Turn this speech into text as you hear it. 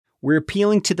We're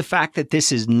appealing to the fact that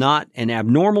this is not an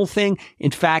abnormal thing.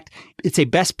 In fact, it's a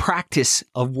best practice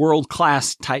of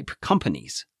world-class type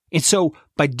companies. And so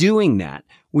by doing that,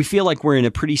 we feel like we're in a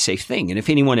pretty safe thing. And if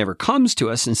anyone ever comes to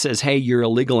us and says, hey, you're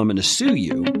illegal, I'm going to sue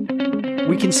you,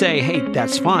 we can say, hey,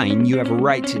 that's fine. You have a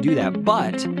right to do that.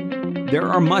 But there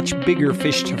are much bigger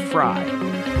fish to fry.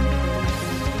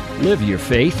 Live your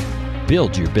faith,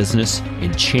 build your business,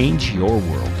 and change your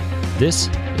world. This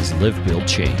is Live, Build,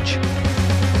 Change.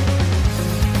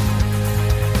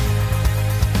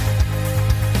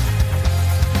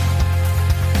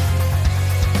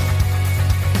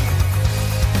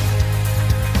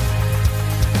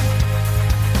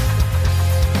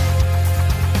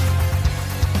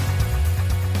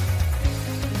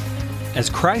 As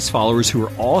Christ followers who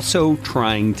are also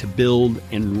trying to build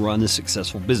and run a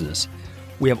successful business,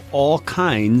 we have all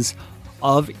kinds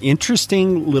of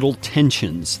interesting little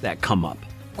tensions that come up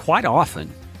quite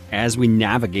often as we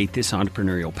navigate this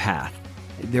entrepreneurial path.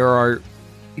 There are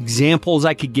examples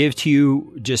I could give to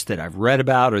you just that I've read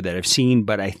about or that I've seen,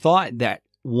 but I thought that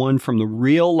one from the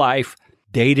real life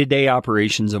day-to-day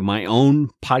operations of my own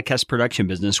podcast production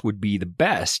business would be the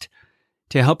best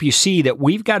to help you see that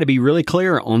we've got to be really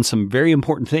clear on some very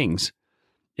important things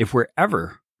if we're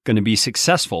ever going to be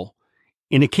successful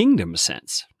in a kingdom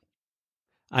sense.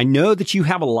 I know that you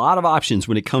have a lot of options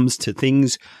when it comes to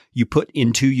things you put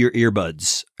into your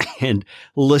earbuds and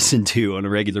listen to on a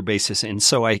regular basis. And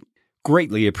so I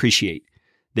greatly appreciate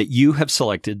that you have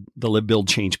selected the Live, Build,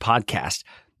 Change podcast.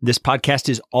 This podcast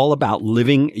is all about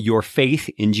living your faith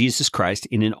in Jesus Christ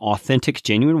in an authentic,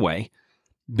 genuine way,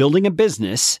 building a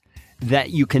business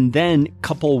that you can then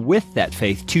couple with that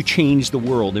faith to change the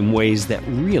world in ways that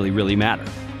really, really matter.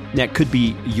 That could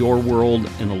be your world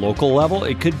in a local level.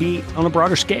 It could be on a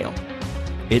broader scale.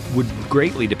 It would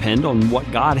greatly depend on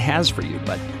what God has for you,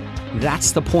 but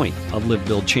that's the point of Live,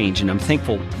 Build, Change, and I'm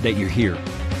thankful that you're here.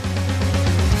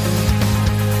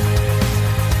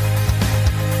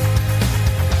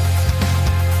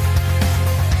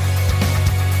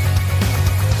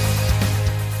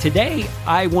 Today,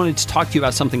 I wanted to talk to you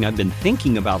about something I've been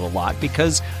thinking about a lot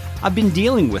because I've been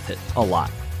dealing with it a lot.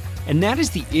 And that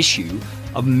is the issue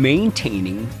of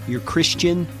maintaining your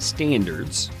Christian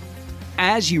standards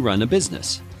as you run a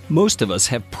business. Most of us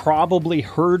have probably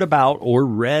heard about or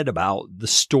read about the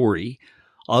story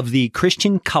of the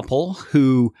Christian couple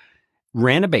who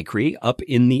ran a bakery up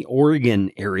in the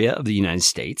Oregon area of the United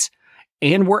States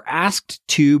and were asked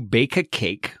to bake a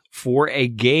cake for a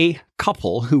gay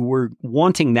couple who were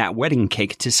wanting that wedding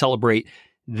cake to celebrate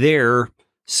their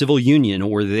civil union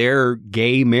or their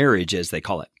gay marriage, as they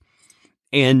call it.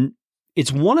 And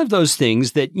it's one of those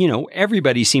things that,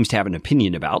 everybody seems to have an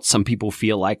opinion about. Some people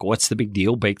feel like, what's the big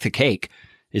deal? Bake the cake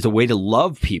is a way to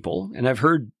love people. And I've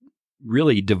heard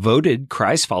really devoted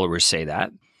Christ followers say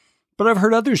that. But I've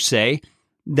heard others say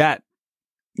that,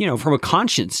 from a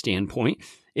conscience standpoint,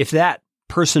 if that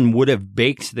person would have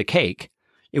baked the cake,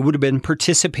 it would have been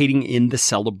participating in the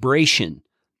celebration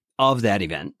of that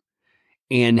event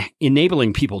and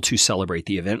enabling people to celebrate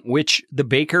the event, which the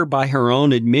baker, by her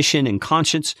own admission and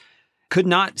conscience, could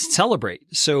not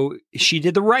celebrate. So she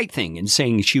did the right thing in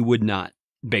saying she would not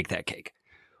bake that cake.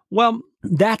 Well,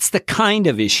 that's the kind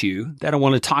of issue that I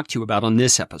want to talk to you about on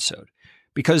this episode,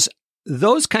 because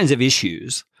those kinds of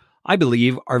issues, I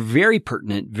believe, are very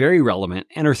pertinent, very relevant,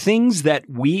 and are things that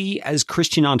we as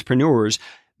Christian entrepreneurs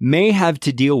may have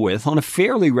to deal with on a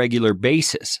fairly regular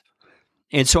basis.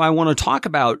 And so I want to talk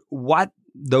about what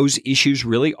those issues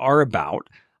really are about.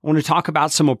 I want to talk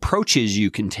about some approaches you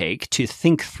can take to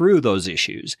think through those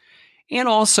issues, and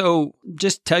also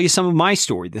just tell you some of my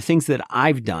story, the things that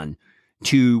I've done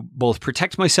to both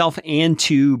protect myself and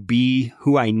to be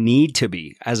who I need to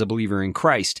be as a believer in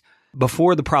Christ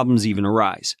before the problems even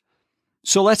arise.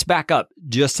 So let's back up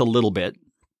just a little bit,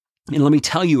 and let me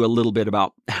tell you a little bit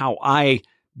about how I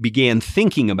began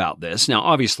thinking about this. Now,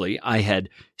 obviously, I had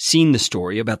seen the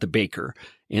story about the baker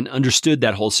and understood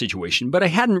that whole situation, but I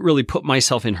hadn't really put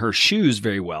myself in her shoes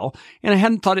very well, and I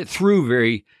hadn't thought it through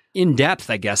very in depth,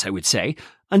 I guess I would say,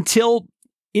 until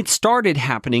it started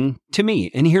happening to me.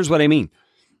 And here's what I mean.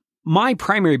 My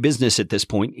primary business at this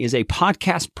point is a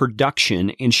podcast production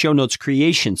and show notes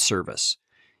creation service.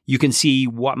 You can see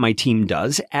what my team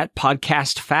does at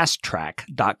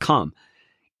podcastfasttrack.com.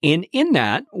 And in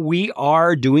that, we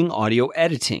are doing audio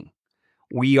editing.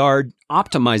 We are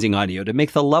optimizing audio to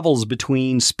make the levels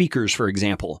between speakers, for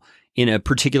example, in a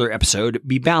particular episode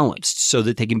be balanced so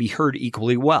that they can be heard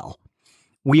equally well.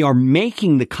 We are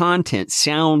making the content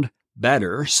sound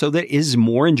better so that it is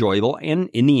more enjoyable and,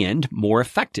 in the end, more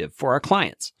effective for our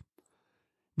clients.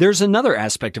 There's another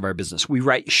aspect of our business. We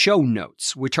write show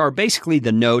notes, which are basically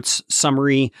the notes,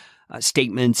 summary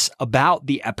statements about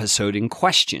the episode in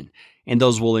question. And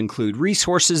those will include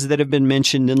resources that have been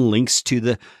mentioned and links to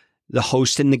the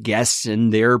host and the guests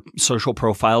and their social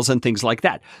profiles and things like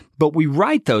that. But we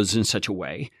write those in such a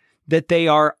way that they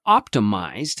are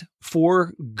optimized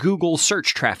for Google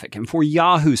search traffic and for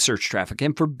Yahoo search traffic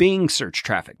and for Bing search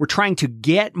traffic. We're trying to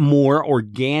get more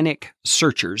organic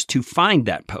searchers to find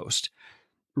that post,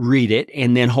 read it,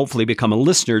 and then hopefully become a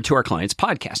listener to our client's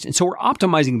podcast. And so we're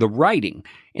optimizing the writing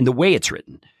and the way it's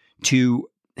written to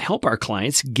help our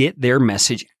clients get their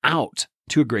message out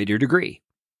to a greater degree.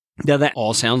 Now, that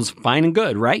all sounds fine and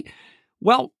good, right?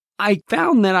 Well, I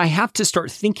found that I have to start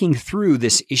thinking through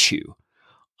this issue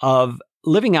of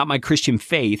living out my Christian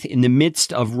faith in the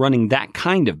midst of running that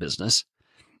kind of business,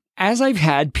 as I've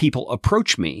had people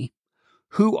approach me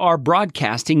who are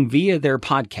broadcasting via their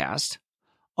podcast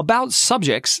about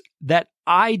subjects that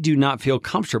I do not feel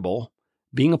comfortable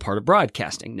being a part of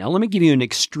broadcasting. Now, let me give you an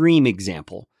extreme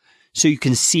example so you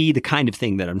can see the kind of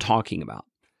thing that I'm talking about.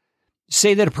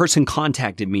 Say that a person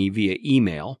contacted me via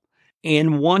email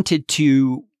and wanted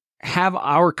to have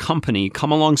our company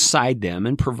come alongside them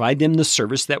and provide them the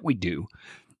service that we do.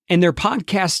 And their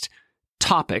podcast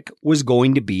topic was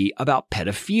going to be about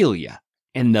pedophilia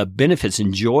and the benefits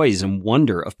and joys and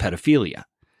wonder of pedophilia.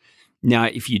 Now,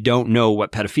 if you don't know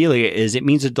what pedophilia is, it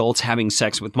means adults having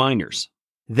sex with minors.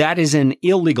 That is an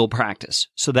illegal practice.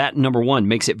 So that, number one,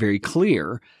 makes it very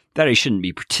clear that I shouldn't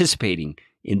be participating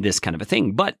in this kind of a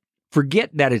thing. But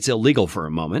forget that it's illegal for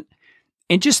a moment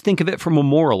and just think of it from a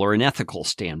moral or an ethical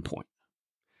standpoint.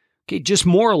 Okay, just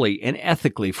morally and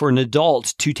ethically, for an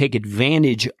adult to take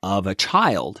advantage of a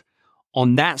child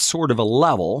on that sort of a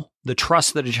level, the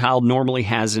trust that a child normally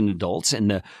has in adults and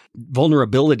the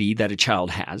vulnerability that a child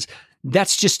has,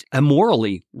 that's just a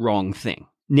morally wrong thing.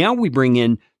 Now we bring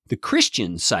in the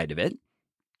Christian side of it,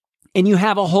 and you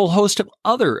have a whole host of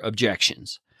other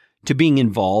objections to being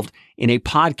involved in a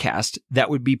podcast that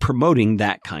would be promoting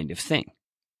that kind of thing.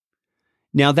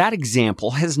 Now, that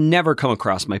example has never come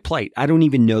across my plate. I don't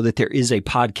even know that there is a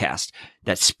podcast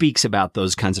that speaks about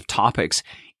those kinds of topics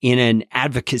in an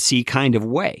advocacy kind of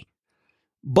way.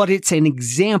 But it's an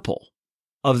example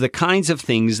of the kinds of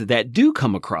things that do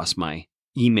come across my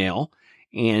email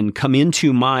and come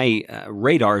into my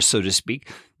radar, so to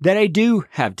speak, that I do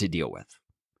have to deal with.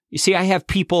 You see, I have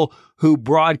people who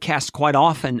broadcast quite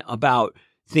often about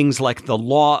things like the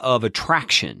law of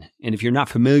attraction. And if you're not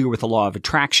familiar with the law of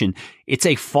attraction, it's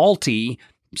a faulty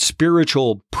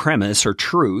spiritual premise or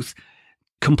truth,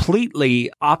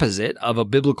 completely opposite of a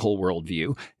biblical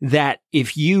worldview, that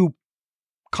if you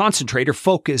concentrate or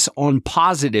focus on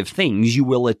positive things, you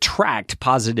will attract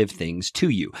positive things to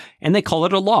you. And they call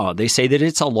it a law. They say that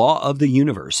it's a law of the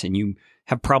universe. And you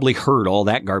have probably heard all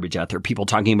that garbage out there. People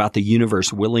talking about the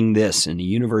universe willing this and the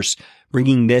universe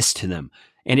bringing this to them.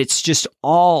 And it's just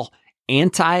all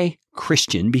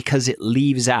anti-Christian because it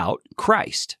leaves out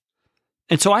Christ.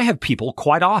 And so I have people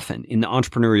quite often in the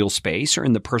entrepreneurial space or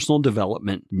in the personal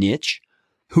development niche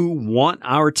who want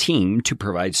our team to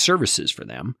provide services for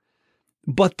them,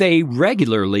 but they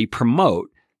regularly promote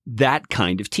that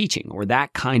kind of teaching or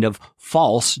that kind of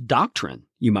false doctrine,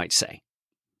 you might say.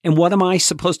 And what am I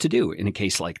supposed to do in a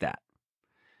case like that?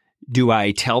 Do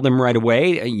I tell them right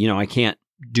away, I can't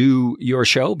do your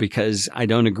show because I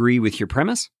don't agree with your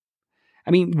premise?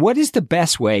 I mean, what is the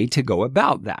best way to go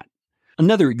about that?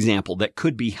 Another example that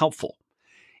could be helpful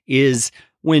is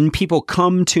when people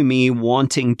come to me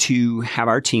wanting to have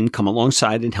our team come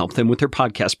alongside and help them with their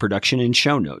podcast production and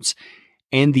show notes.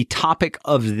 And the topic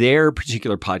of their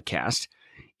particular podcast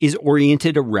is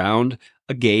oriented around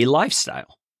a gay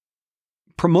lifestyle,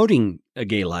 promoting a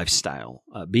gay lifestyle,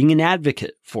 being an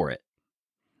advocate for it.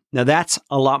 Now, that's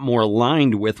a lot more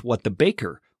aligned with what the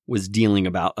baker was dealing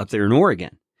about up there in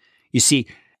Oregon. You see,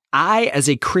 I, as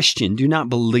a Christian, do not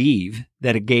believe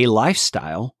that a gay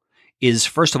lifestyle is,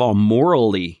 first of all,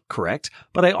 morally correct,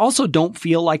 but I also don't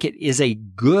feel like it is a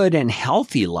good and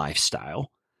healthy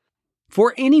lifestyle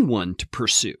for anyone to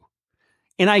pursue.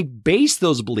 And I base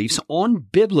those beliefs on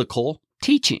biblical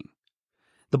teaching.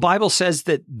 The Bible says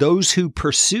that those who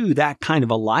pursue that kind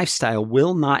of a lifestyle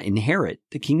will not inherit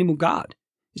the kingdom of God.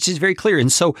 It's just very clear.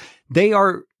 And so they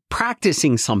are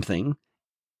practicing something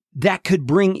that could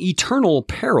bring eternal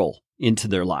peril into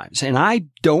their lives. And I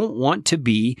don't want to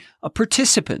be a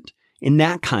participant in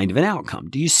that kind of an outcome.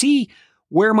 Do you see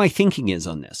where my thinking is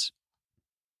on this?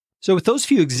 So with those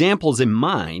few examples in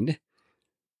mind,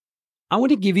 I want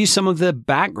to give you some of the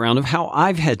background of how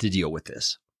I've had to deal with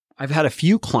this. I've had a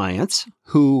few clients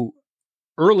who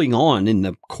early on in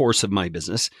the course of my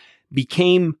business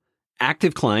became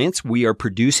active clients. We are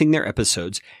producing their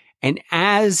episodes. And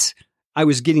as I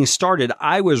was getting started,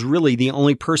 I was really the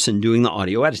only person doing the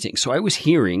audio editing. So I was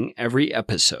hearing every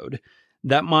episode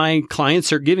that my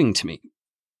clients are giving to me.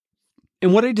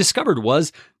 And what I discovered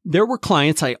was there were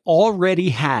clients I already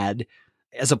had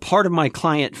as a part of my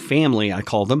client family, I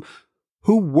call them,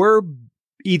 who were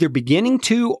either beginning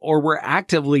to or were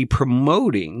actively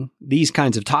promoting these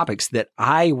kinds of topics that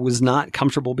I was not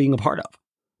comfortable being a part of.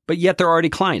 But yet they're already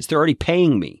clients. They're already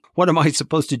paying me. What am I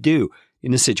supposed to do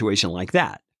in a situation like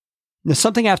that? Now,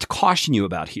 something I have to caution you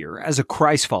about here as a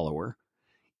Christ follower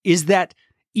is that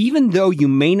even though you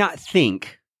may not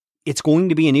think it's going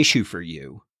to be an issue for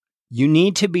you, you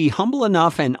need to be humble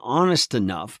enough and honest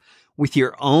enough with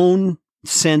your own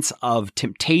sense of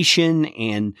temptation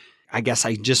and, I guess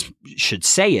I just should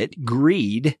say it,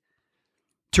 greed,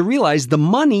 to realize the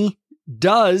money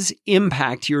does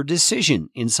impact your decision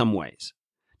in some ways.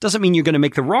 Doesn't mean you're going to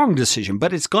make the wrong decision,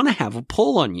 but it's going to have a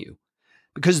pull on you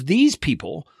because these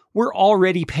people were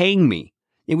already paying me.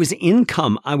 It was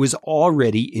income I was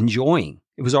already enjoying.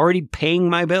 It was already paying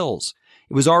my bills.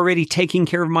 It was already taking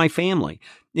care of my family.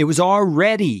 It was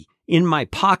already in my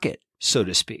pocket, so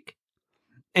to speak.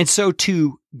 And so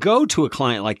to go to a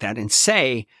client like that and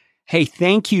say, hey,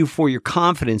 thank you for your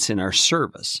confidence in our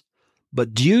service,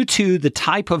 but due to the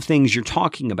type of things you're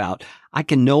talking about, I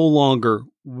can no longer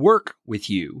work with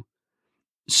you.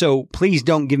 So please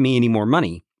don't give me any more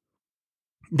money.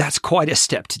 That's quite a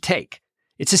step to take.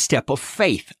 It's a step of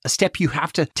faith, a step you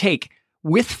have to take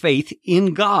with faith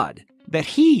in God, that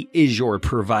He is your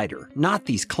provider, not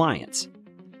these clients.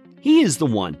 He is the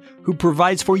one who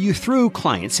provides for you through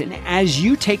clients. And as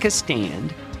you take a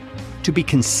stand to be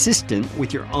consistent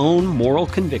with your own moral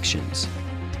convictions,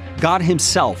 God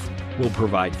Himself will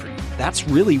provide for you. That's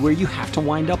really where you have to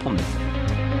wind up on that.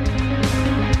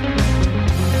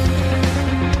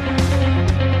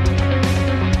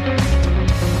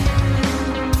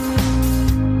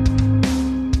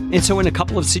 And so in a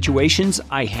couple of situations,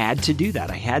 I had to do that.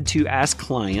 I had to ask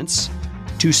clients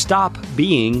to stop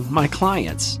being my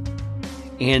clients.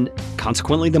 And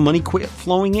consequently, the money quit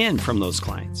flowing in from those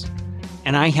clients.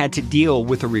 And I had to deal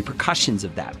with the repercussions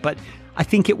of that. But I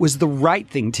think it was the right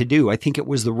thing to do. I think it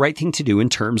was the right thing to do in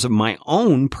terms of my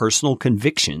own personal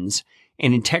convictions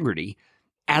and integrity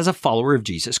as a follower of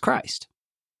Jesus Christ.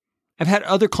 I've had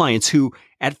other clients who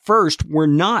at first were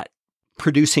not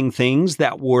producing things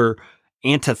that were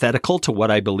antithetical to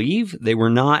what I believe. They were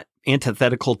not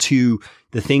antithetical to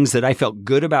the things that I felt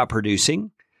good about producing.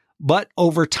 But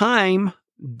over time,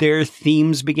 their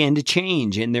themes began to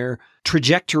change and their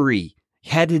trajectory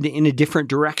headed in a different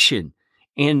direction.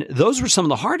 And those were some of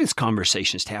the hardest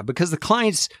conversations to have because the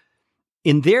clients,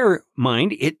 in their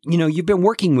mind, you've been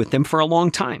working with them for a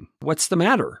long time. What's the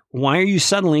matter? Why are you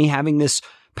suddenly having this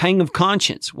pang of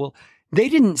conscience? Well, they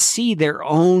didn't see their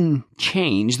own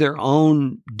change, their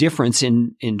own difference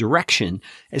in direction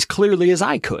as clearly as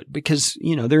I could because,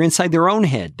 they're inside their own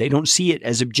head. They don't see it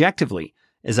as objectively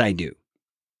as I do.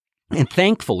 And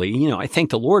thankfully, I thank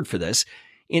the Lord for this.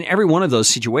 In every one of those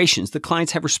situations, the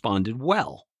clients have responded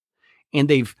well. And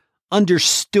they've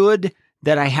understood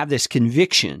that I have this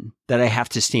conviction that I have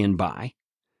to stand by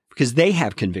because they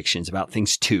have convictions about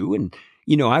things too. And,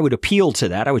 I would appeal to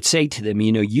that. I would say to them,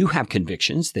 you have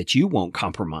convictions that you won't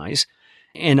compromise.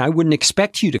 And I wouldn't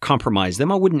expect you to compromise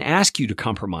them. I wouldn't ask you to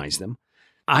compromise them.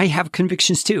 I have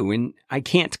convictions too, and I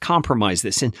can't compromise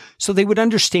this. And so they would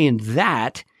understand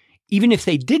that even if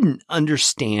they didn't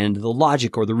understand the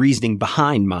logic or the reasoning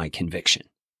behind my conviction.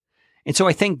 And so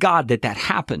I thank God that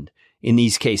happened in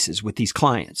these cases with these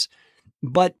clients.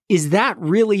 But is that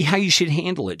really how you should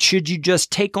handle it? Should you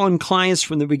just take on clients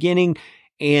from the beginning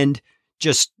and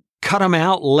just cut them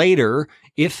out later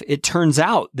if it turns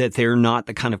out that they're not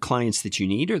the kind of clients that you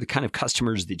need or the kind of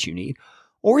customers that you need?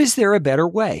 Or is there a better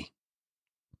way?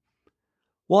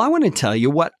 Well, I want to tell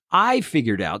you what I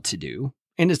figured out to do.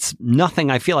 And it's nothing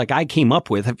I feel like I came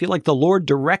up with. I feel like the Lord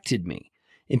directed me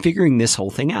in figuring this whole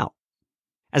thing out.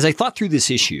 As I thought through this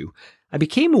issue, I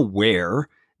became aware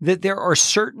that there are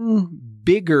certain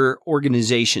bigger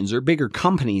organizations or bigger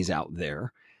companies out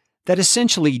there that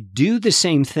essentially do the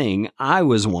same thing I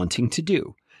was wanting to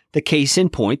do. The case in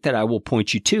point that I will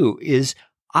point you to is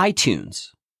iTunes.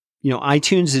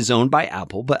 iTunes is owned by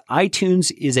Apple, but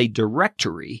iTunes is a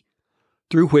directory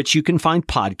through which you can find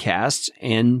podcasts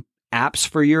and apps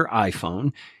for your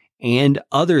iPhone and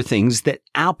other things that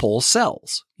Apple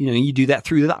sells. You do that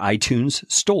through the iTunes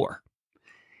store.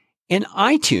 And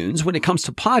iTunes, when it comes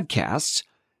to podcasts,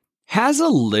 has a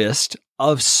list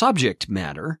of subject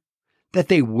matter that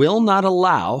they will not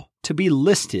allow to be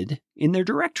listed in their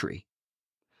directory.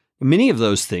 Many of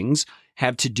those things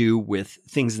have to do with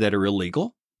things that are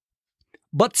illegal,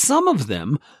 but some of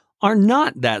them are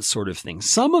not that sort of thing.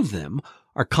 Some of them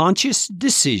are conscious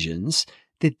decisions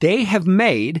that they have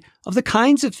made of the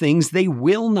kinds of things they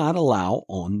will not allow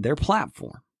on their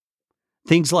platform.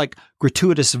 Things like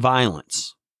gratuitous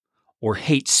violence or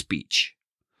hate speech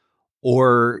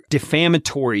or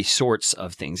defamatory sorts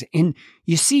of things. And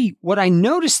you see, what I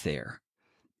noticed there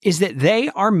is that they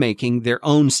are making their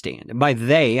own stand. And by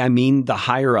they, I mean the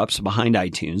higher ups behind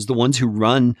iTunes, the ones who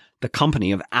run the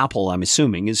company of Apple, I'm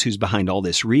assuming, is who's behind all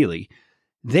this really.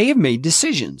 They have made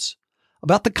decisions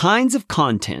about the kinds of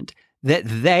content that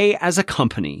they as a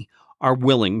company are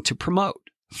willing to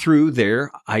promote through their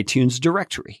iTunes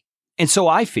directory. And so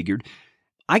I figured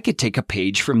I could take a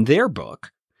page from their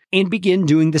book and begin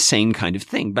doing the same kind of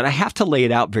thing, but I have to lay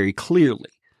it out very clearly,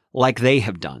 like they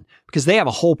have done, because they have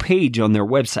a whole page on their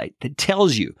website that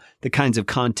tells you the kinds of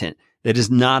content that is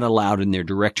not allowed in their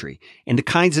directory and the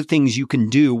kinds of things you can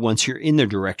do once you're in their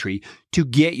directory to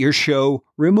get your show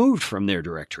removed from their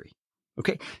directory.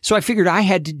 Okay. So I figured I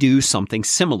had to do something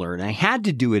similar, and I had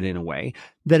to do it in a way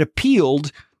that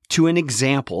appealed to an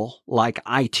example like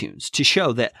iTunes to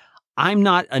show that I'm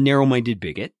not a narrow-minded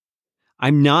bigot.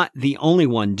 I'm not the only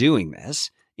one doing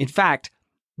this. In fact,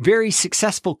 very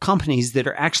successful companies that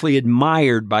are actually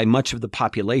admired by much of the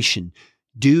population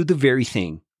do the very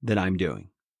thing that I'm doing.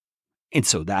 And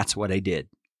so that's what I did.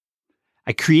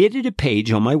 I created a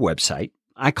page on my website.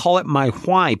 I call it my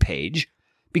why page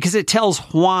because it tells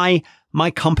why my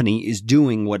company is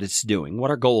doing what it's doing,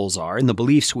 what our goals are, and the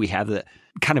beliefs we have that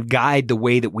kind of guide the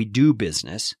way that we do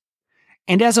business.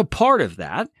 And as a part of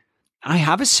that, I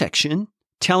have a section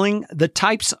telling the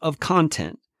types of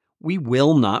content we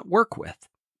will not work with.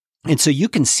 And so you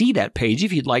can see that page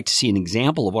if you'd like to see an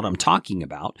example of what I'm talking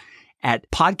about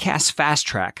at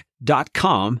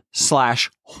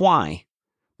podcastfasttrack.com/why.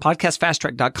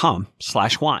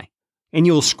 podcastfasttrack.com/why. And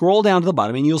you'll scroll down to the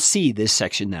bottom and you'll see this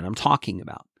section that I'm talking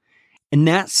about. And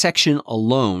that section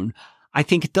alone, I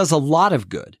think it does a lot of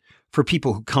good for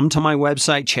people who come to my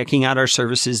website, checking out our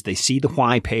services. They see the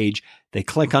why page. They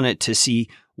click on it to see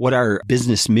what our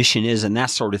business mission is and that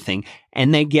sort of thing.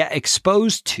 And they get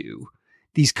exposed to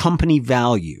these company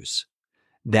values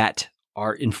that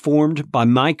are informed by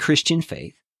my Christian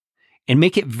faith and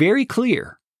make it very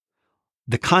clear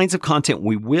the kinds of content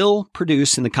we will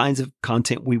produce and the kinds of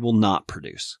content we will not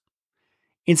produce.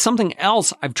 And something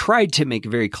else I've tried to make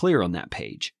very clear on that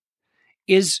page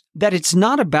is that it's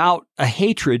not about a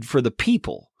hatred for the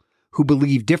people who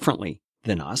believe differently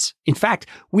than us. In fact,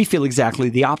 we feel exactly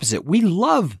the opposite. We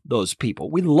love those people.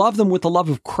 We love them with the love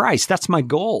of Christ. That's my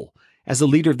goal as a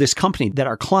leader of this company, that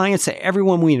our clients, that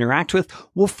everyone we interact with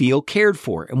will feel cared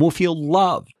for and will feel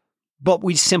loved. But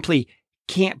we simply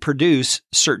can't produce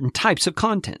certain types of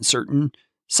content, certain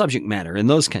subject matter, and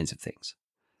those kinds of things.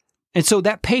 And so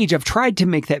that page, I've tried to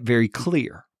make that very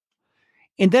clear.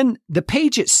 And then the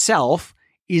page itself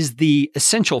is the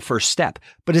essential first step,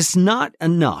 but it's not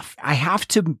enough. I have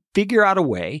to figure out a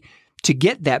way to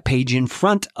get that page in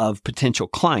front of potential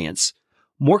clients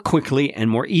more quickly and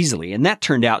more easily. And that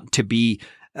turned out to be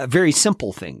a very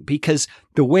simple thing, because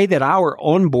the way that our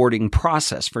onboarding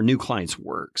process for new clients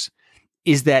works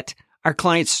is that our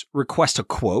clients request a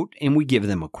quote and we give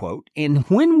them a quote. And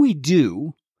when we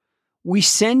do, we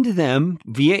send them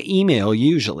via email,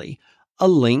 usually, a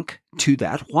link to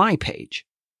that why page.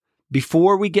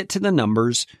 Before we get to the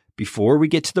numbers, before we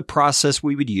get to the process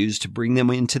we would use to bring them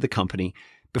into the company,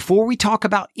 before we talk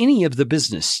about any of the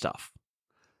business stuff,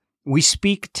 we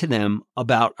speak to them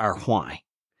about our why.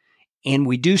 And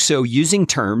we do so using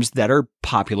terms that are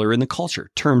popular in the culture,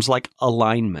 terms like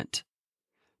alignment,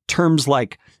 terms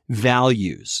like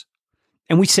values.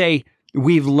 And we say,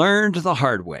 we've learned the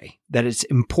hard way that it's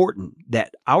important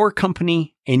that our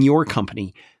company and your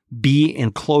company be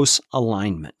in close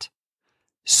alignment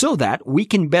so that we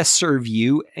can best serve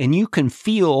you and you can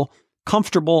feel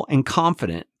comfortable and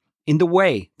confident in the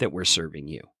way that we're serving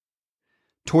you.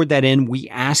 Toward that end, we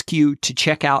ask you to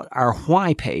check out our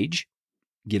why page,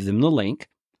 give them the link,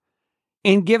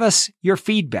 and give us your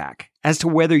feedback as to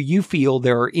whether you feel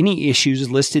there are any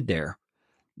issues listed there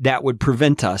that would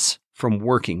prevent us from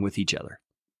working with each other.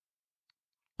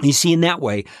 You see, in that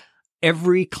way,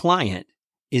 every client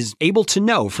is able to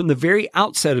know from the very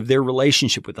outset of their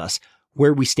relationship with us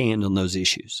where we stand on those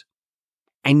issues.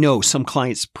 I know some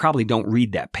clients probably don't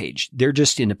read that page. They're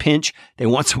just in a pinch. They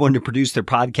want someone to produce their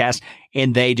podcast,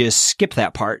 and they just skip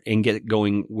that part and get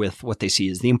going with what they see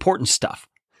as the important stuff.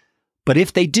 But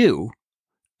if they do,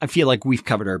 I feel like we've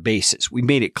covered our bases. We've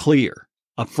made it clear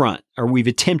up front, or we've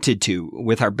attempted to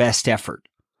with our best effort,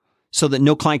 so that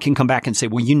no client can come back and say,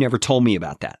 well, you never told me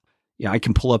about that. I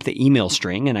can pull up the email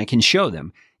string and I can show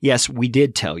them, yes, we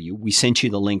did tell you. We sent you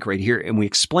the link right here and we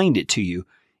explained it to you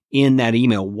in that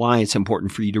email why it's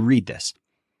important for you to read this.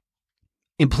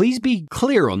 And please be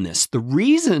clear on this. The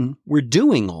reason we're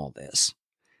doing all this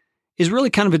is really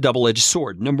kind of a double-edged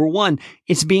sword. Number one,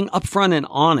 it's being upfront and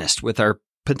honest with our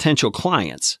potential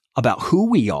clients about who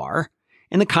we are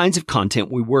and the kinds of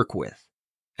content we work with.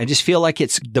 I just feel like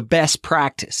it's the best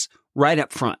practice right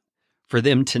up front for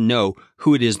them to know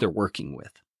who it is they're working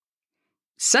with.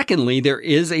 Secondly, there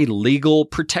is a legal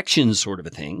protection sort of a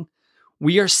thing.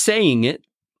 We are saying it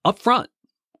up front.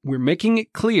 We're making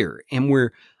it clear, and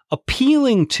we're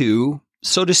appealing to,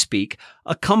 so to speak,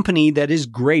 a company that is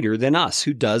greater than us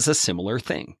who does a similar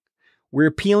thing. We're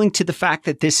appealing to the fact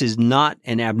that this is not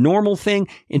an abnormal thing.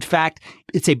 In fact,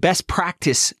 it's a best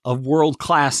practice of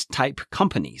world-class type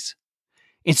companies.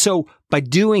 And so by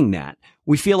doing that,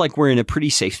 we feel like we're in a pretty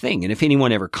safe thing. And if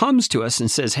anyone ever comes to us and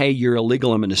says, hey, you're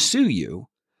illegal, I'm going to sue you,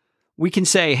 we can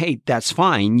say, hey, that's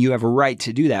fine. You have a right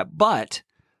to do that. But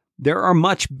there are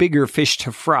much bigger fish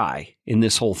to fry in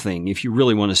this whole thing if you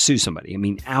really want to sue somebody. I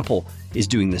mean, Apple is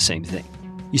doing the same thing.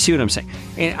 You see what I'm saying?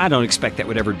 And I don't expect that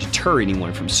would ever deter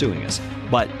anyone from suing us.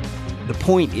 But the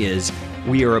point is,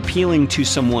 we are appealing to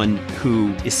someone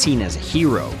who is seen as a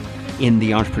hero in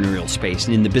the entrepreneurial space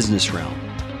and in the business realm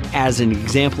as an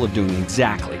example of doing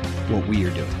exactly what we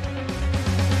are doing.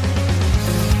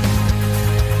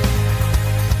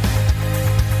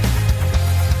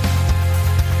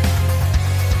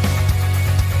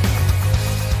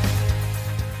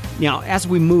 Now, as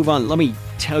we move on, let me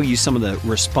tell you some of the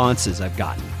responses I've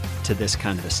gotten to this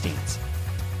kind of a stance.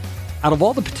 Out of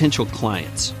all the potential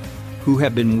clients who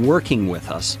have been working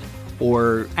with us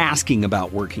or asking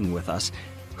about working with us,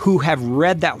 who have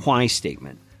read that why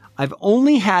statement, I've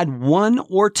only had one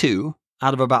or two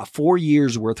out of about 4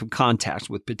 years worth of contacts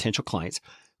with potential clients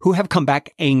who have come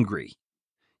back angry,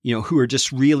 who are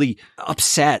just really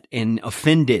upset and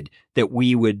offended that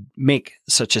we would make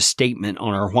such a statement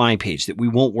on our why page, that we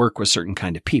won't work with certain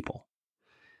kind of people.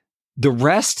 The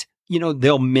rest,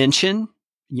 they'll mention,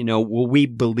 will we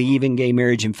believe in gay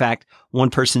marriage? In fact, one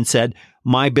person said,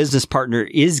 my business partner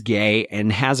is gay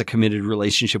and has a committed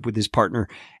relationship with his partner,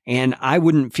 and I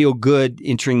wouldn't feel good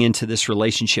entering into this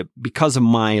relationship because of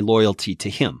my loyalty to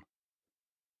him.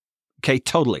 Okay,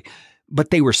 totally. But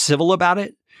they were civil about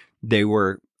it. They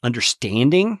were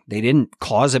understanding. They didn't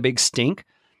cause a big stink.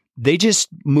 They just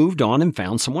moved on and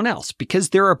found someone else, because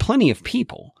there are plenty of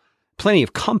people, plenty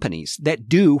of companies that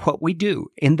do what we do,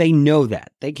 and they know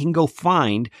that. They can go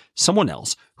find someone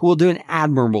else who will do an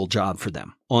admirable job for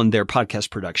them on their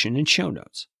podcast production and show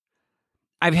notes.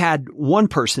 I've had one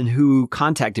person who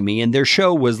contacted me, and their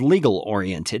show was legal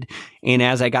oriented. And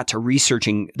as I got to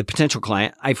researching the potential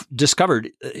client, I've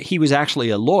discovered he was actually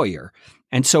a lawyer.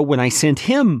 And so when I sent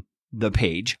him the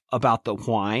page about the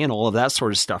why and all of that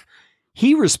sort of stuff,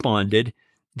 he responded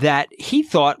that he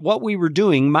thought what we were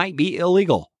doing might be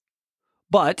illegal,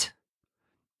 but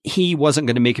he wasn't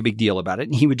going to make a big deal about it,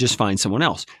 and he would just find someone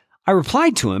else. I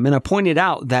replied to him and I pointed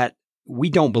out that we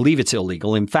don't believe it's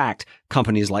illegal. In fact,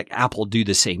 companies like Apple do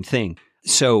the same thing.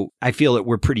 So I feel that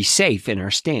we're pretty safe in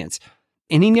our stance.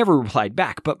 And he never replied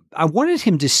back, but I wanted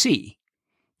him to see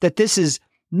that this is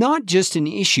not just an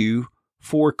issue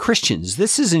for Christians.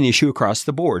 This is an issue across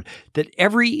the board, that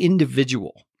every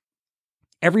individual,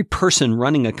 every person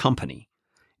running a company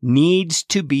needs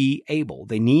to be able,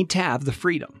 they need to have the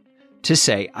freedom to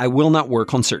say, I will not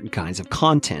work on certain kinds of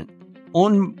content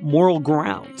on moral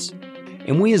grounds.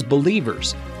 And we as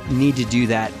believers need to do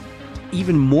that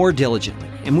even more diligently.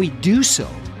 And we do so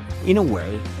in a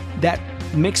way that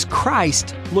makes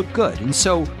Christ look good. And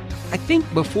so I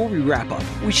think before we wrap up,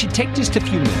 we should take just a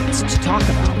few minutes to talk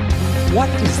about what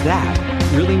does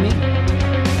that really mean?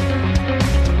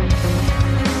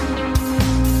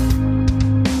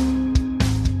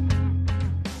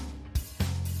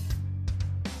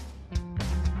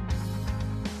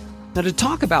 Now, to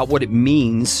talk about what it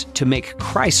means to make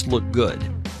Christ look good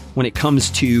when it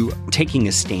comes to taking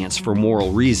a stance for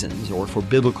moral reasons or for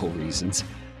biblical reasons,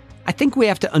 I think we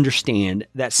have to understand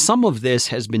that some of this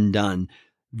has been done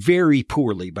very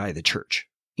poorly by the church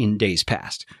in days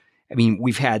past. I mean,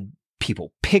 we've had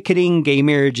people picketing gay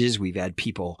marriages. We've had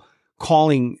people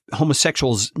calling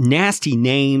homosexuals nasty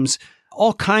names,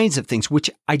 all kinds of things, which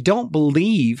I don't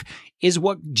believe is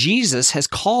what Jesus has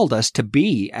called us to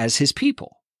be as his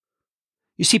people.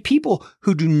 You see, people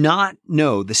who do not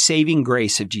know the saving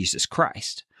grace of Jesus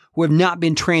Christ, who have not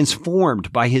been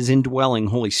transformed by his indwelling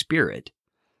Holy Spirit,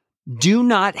 do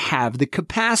not have the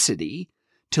capacity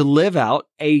to live out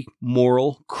a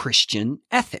moral Christian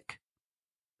ethic.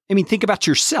 I mean, think about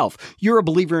yourself. You're a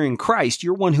believer in Christ.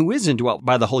 You're one who is indwelt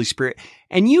by the Holy Spirit,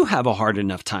 and you have a hard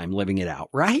enough time living it out,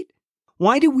 right?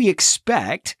 Why do we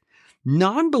expect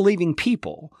non-believing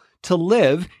people to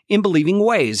live in believing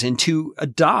ways and to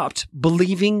adopt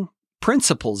believing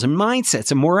principles and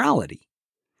mindsets and morality?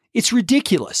 It's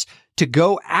ridiculous to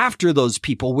go after those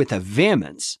people with a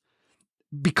vehemence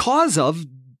because of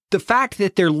the fact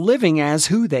that they're living as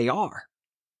who they are.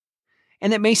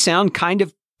 And it may sound kind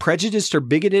of prejudiced or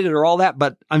bigoted or all that,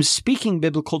 but I'm speaking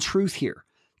biblical truth here.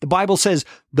 The Bible says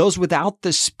those without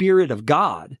the Spirit of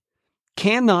God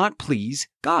cannot please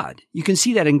God. You can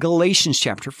see that in Galatians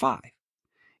chapter 5.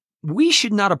 We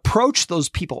should not approach those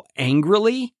people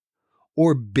angrily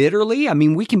or bitterly. I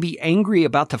mean, we can be angry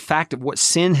about the fact of what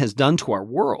sin has done to our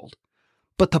world,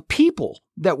 but the people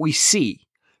that we see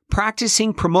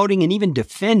practicing, promoting, and even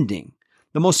defending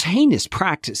the most heinous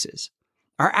practices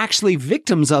are actually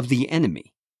victims of the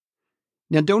enemy.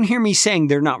 Now, don't hear me saying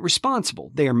they're not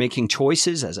responsible. They are making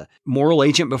choices as a moral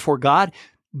agent before God,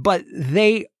 but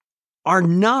they are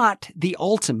not the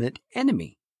ultimate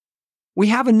enemy. We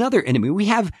have another enemy. We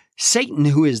have Satan,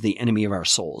 who is the enemy of our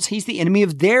souls. He's the enemy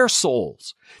of their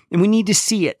souls, and we need to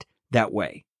see it that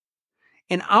way.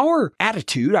 And our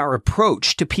attitude, our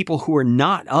approach to people who are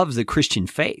not of the Christian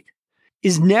faith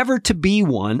is never to be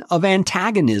one of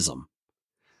antagonism.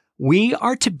 We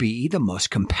are to be the most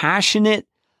compassionate,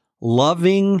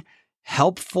 loving,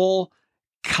 helpful,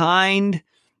 kind,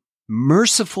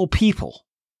 merciful people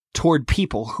toward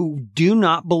people who do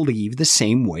not believe the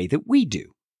same way that we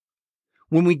do.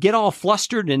 When we get all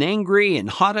flustered and angry and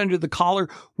hot under the collar,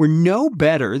 we're no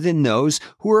better than those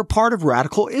who are a part of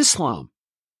radical Islam.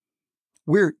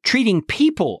 We're treating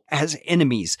people as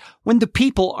enemies when the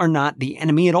people are not the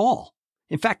enemy at all.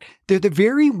 In fact, they're the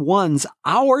very ones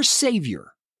our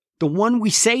Savior, the one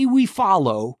we say we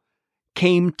follow,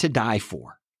 came to die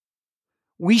for.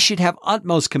 We should have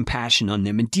utmost compassion on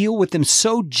them and deal with them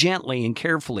so gently and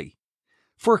carefully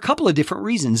for a couple of different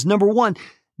reasons. Number one,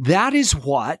 that is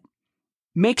what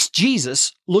makes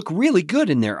Jesus look really good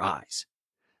in their eyes.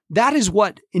 That is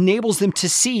what enables them to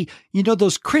see,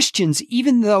 those Christians,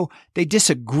 even though they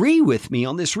disagree with me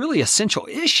on this really essential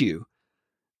issue,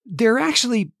 they're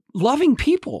actually loving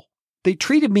people. They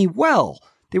treated me well.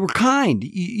 They were kind.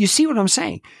 You see what I'm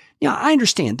saying? Yeah, I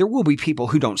understand there will be people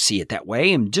who don't see it that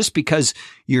way. And just because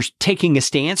you're taking a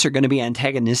stance or going to be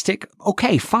antagonistic,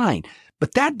 okay, fine.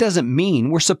 But that doesn't mean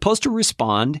we're supposed to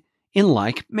respond in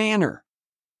like manner.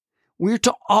 We're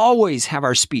to always have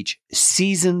our speech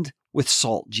seasoned with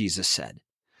salt, Jesus said.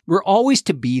 We're always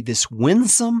to be this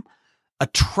winsome,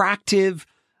 attractive,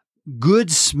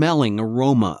 good-smelling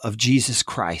aroma of Jesus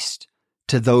Christ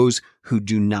to those who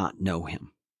do not know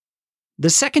him. The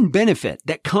second benefit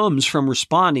that comes from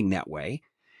responding that way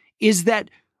is that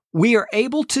we are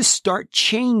able to start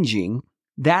changing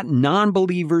that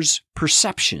non-believer's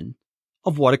perception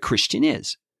of what a Christian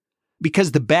is.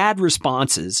 Because the bad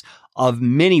responses of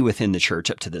many within the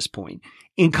church up to this point,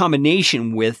 in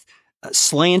combination with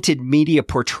slanted media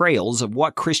portrayals of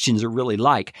what Christians are really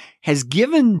like, has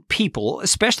given people,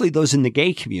 especially those in the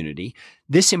gay community,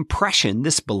 this impression,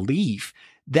 this belief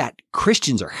that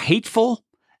Christians are hateful,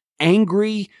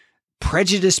 angry,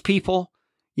 prejudiced people,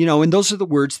 and those are the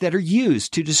words that are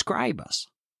used to describe us.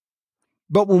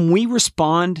 But when we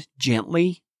respond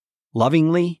gently,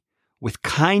 lovingly, with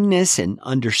kindness and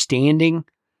understanding,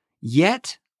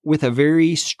 yet with a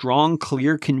very strong,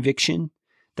 clear conviction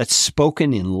that's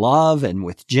spoken in love and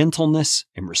with gentleness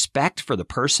and respect for the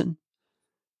person,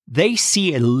 they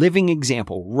see a living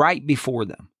example right before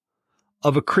them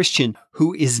of a Christian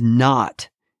who is not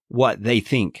what they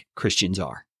think Christians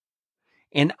are.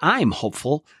 And I'm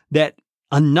hopeful that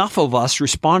enough of us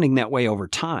responding that way over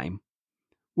time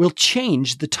will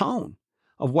change the tone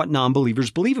of what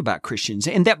non-believers believe about Christians,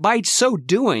 and that by so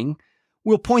doing,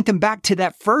 we'll point them back to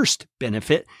that first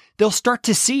benefit. They'll start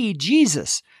to see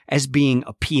Jesus as being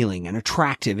appealing and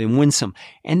attractive and winsome,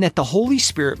 and that the Holy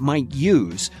Spirit might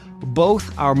use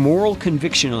both our moral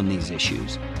conviction on these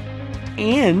issues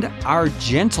and our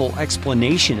gentle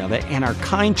explanation of it and our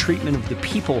kind treatment of the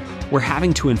people we're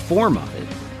having to inform of it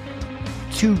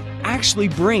to actually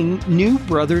bring new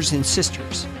brothers and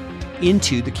sisters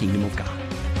into the kingdom of God.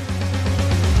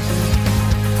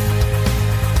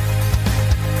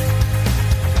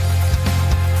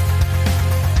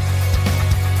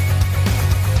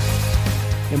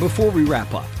 And before we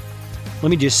wrap up, let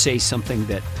me just say something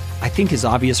that I think is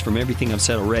obvious from everything I've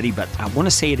said already, but I want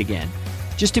to say it again,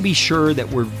 just to be sure that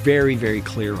we're very, very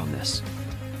clear on this.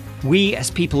 We,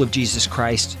 as people of Jesus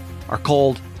Christ, are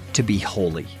called to be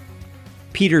holy.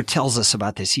 Peter tells us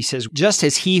about this. He says, just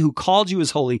as he who called you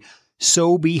is holy,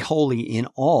 so be holy in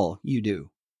all you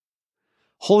do.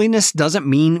 Holiness doesn't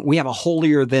mean we have a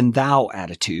holier than thou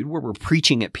attitude where we're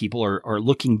preaching at people or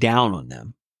looking down on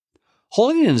them.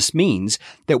 Holiness means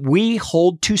that we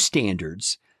hold to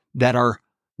standards that are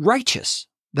righteous,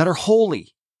 that are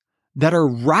holy, that are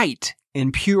right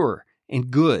and pure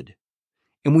and good.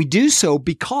 And we do so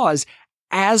because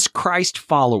as Christ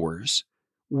followers,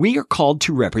 we are called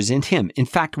to represent Him. In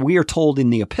fact, we are told in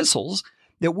the epistles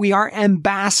that we are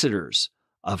ambassadors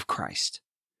of Christ.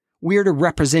 We are to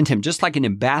represent Him, just like an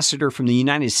ambassador from the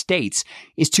United States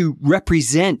is to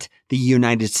represent the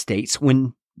United States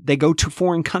when they go to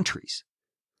foreign countries.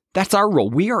 That's our role.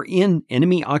 We are in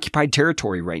enemy-occupied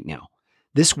territory right now.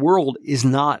 This world is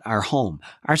not our home.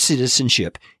 Our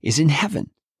citizenship is in heaven.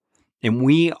 And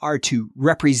we are to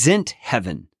represent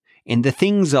heaven and the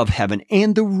things of heaven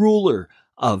and the ruler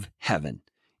of heaven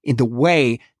in the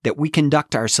way that we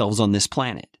conduct ourselves on this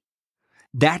planet.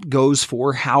 That goes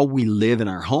for how we live in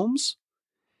our homes.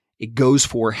 It goes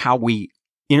for how we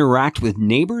interact with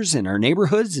neighbors in our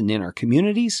neighborhoods and in our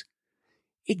communities.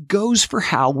 It goes for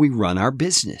how we run our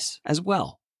business as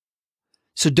well.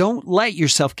 So don't let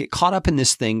yourself get caught up in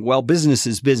this thing, well, business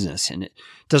is business and it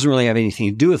doesn't really have anything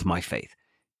to do with my faith.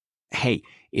 Hey,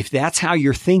 if that's how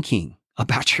you're thinking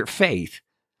about your faith,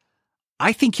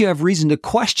 I think you have reason to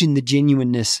question the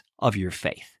genuineness of your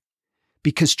faith.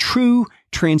 Because true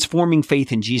transforming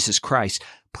faith in Jesus Christ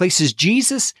places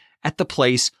Jesus at the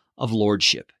place of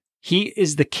lordship. He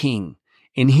is the king,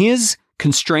 and His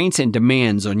constraints and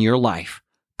demands on your life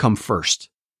come first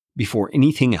before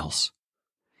anything else.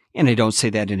 And I don't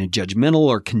say that in a judgmental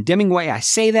or condemning way. I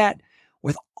say that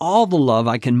with all the love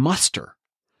I can muster,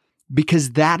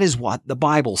 because that is what the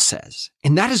Bible says,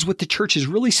 and that is what the church is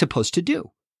really supposed to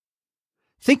do.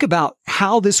 Think about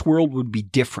how this world would be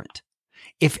different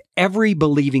if every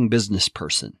believing business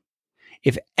person,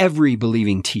 if every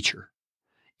believing teacher,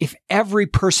 if every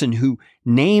person who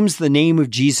names the name of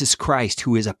Jesus Christ,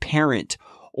 who is a parent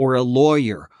or a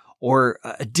lawyer or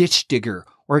a ditch digger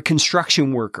or a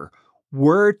construction worker,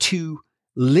 were to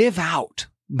live out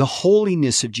the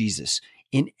holiness of Jesus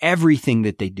in everything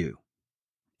that they do.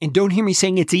 And don't hear me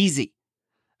saying it's easy.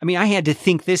 I mean, I had to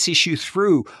think this issue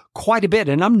through quite a bit,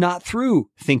 and I'm not through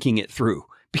thinking it through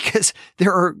because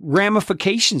there are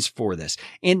ramifications for this.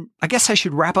 And I guess I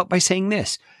should wrap up by saying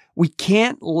this. We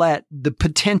can't let the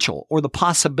potential or the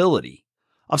possibility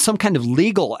of some kind of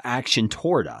legal action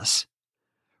toward us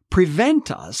prevent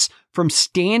us from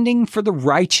standing for the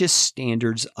righteous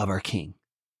standards of our King.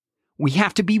 We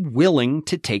have to be willing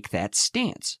to take that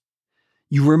stance.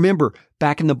 You remember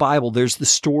back in the Bible, there's the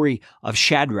story of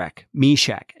Shadrach,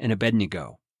 Meshach, and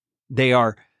Abednego. They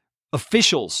are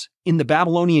officials in the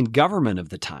Babylonian government of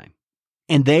the time.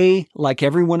 And they, like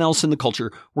everyone else in the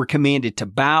culture, were commanded to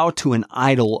bow to an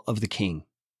idol of the king.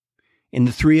 And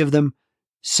the three of them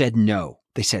said no.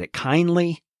 They said it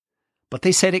kindly, but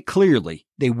they said it clearly.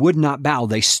 They would not bow.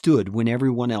 They stood when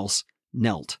everyone else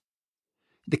knelt.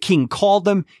 The king called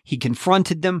them, he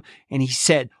confronted them, and he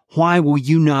said, "Why will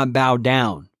you not bow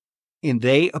down?" And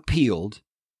they appealed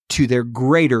to their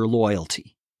greater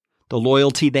loyalty, the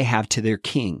loyalty they have to their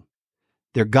king,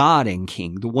 their God and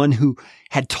king, the one who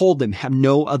had told them, "Have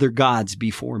no other gods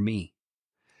before me."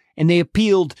 And they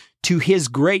appealed to his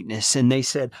greatness, and they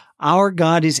said, "Our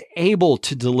God is able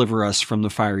to deliver us from the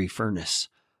fiery furnace.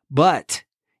 But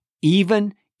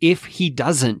even if he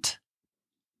doesn't,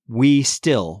 we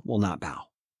still will not bow."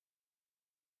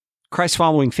 Christ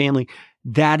following family,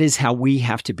 that is how we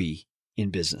have to be in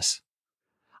business.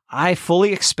 I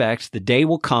fully expect the day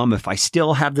will come, if I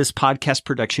still have this podcast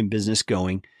production business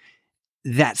going,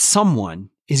 that someone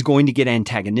is going to get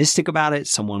antagonistic about it.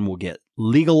 Someone will get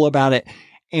legal about it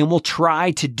and will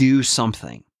try to do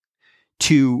something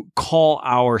to call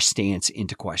our stance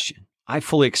into question. I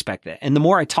fully expect that. And the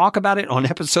more I talk about it on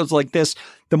episodes like this,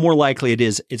 the more likely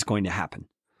it's going to happen.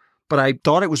 But I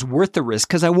thought it was worth the risk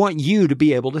because I want you to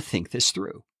be able to think this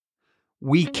through.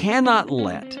 We cannot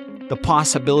let the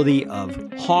possibility of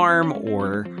harm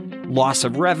or loss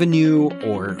of revenue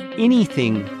or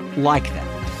anything like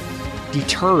that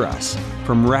deter us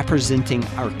from representing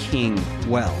our King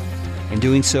well, and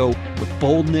doing so with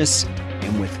boldness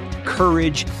and with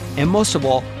courage, and most of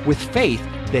all, with faith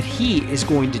that He is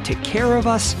going to take care of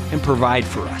us and provide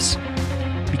for us,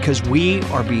 because we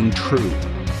are being true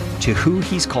to who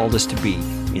He's called us to be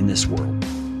in this world.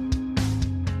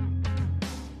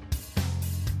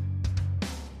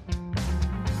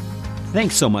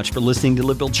 Thanks so much for listening to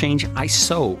Live, Build, Change. I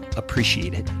so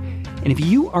appreciate it. And if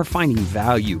you are finding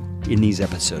value in these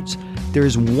episodes, there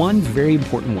is one very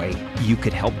important way you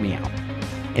could help me out.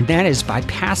 And that is by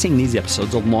passing these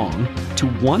episodes along to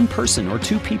one person or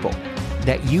two people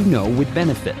that you know would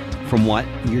benefit from what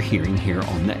you're hearing here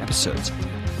on the episodes.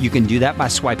 You can do that by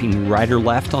swiping right or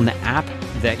left on the app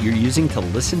that you're using to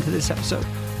listen to this episode.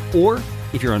 Or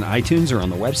if you're on iTunes or on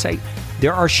the website,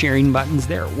 there are sharing buttons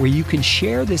there where you can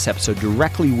share this episode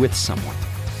directly with someone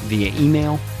via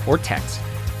email or text.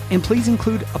 And please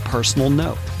include a personal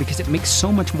note because it makes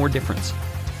so much more difference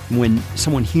when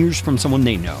someone hears from someone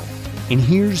they know and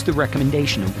hears the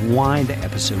recommendation of why the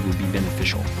episode would be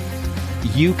beneficial.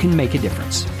 You can make a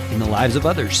difference in the lives of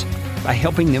others by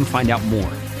helping them find out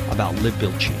more about Live,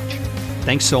 Build, Change.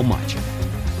 Thanks so much.